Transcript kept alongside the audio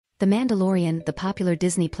The Mandalorian, the popular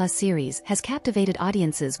Disney Plus series, has captivated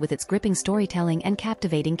audiences with its gripping storytelling and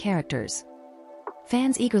captivating characters.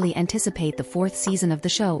 Fans eagerly anticipate the fourth season of the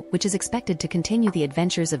show, which is expected to continue the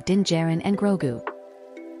adventures of Din Djarin and Grogu.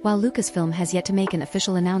 While Lucasfilm has yet to make an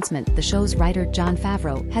official announcement, the show's writer Jon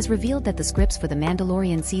Favreau has revealed that the scripts for The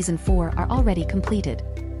Mandalorian Season 4 are already completed.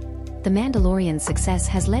 The Mandalorian's success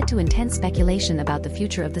has led to intense speculation about the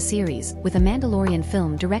future of the series, with a Mandalorian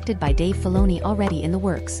film directed by Dave Filoni already in the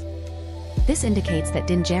works. This indicates that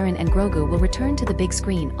Din Djarin and Grogu will return to the big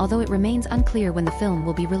screen, although it remains unclear when the film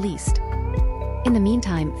will be released. In the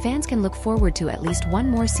meantime, fans can look forward to at least one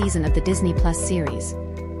more season of the Disney Plus series.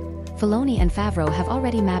 Filoni and Favreau have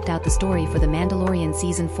already mapped out the story for The Mandalorian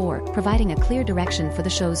Season 4, providing a clear direction for the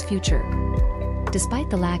show's future. Despite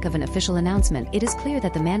the lack of an official announcement, it is clear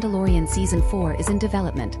that The Mandalorian Season 4 is in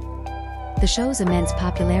development. The show's immense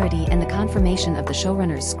popularity and the confirmation of the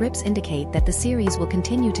showrunner's scripts indicate that the series will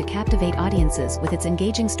continue to captivate audiences with its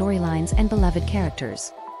engaging storylines and beloved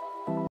characters.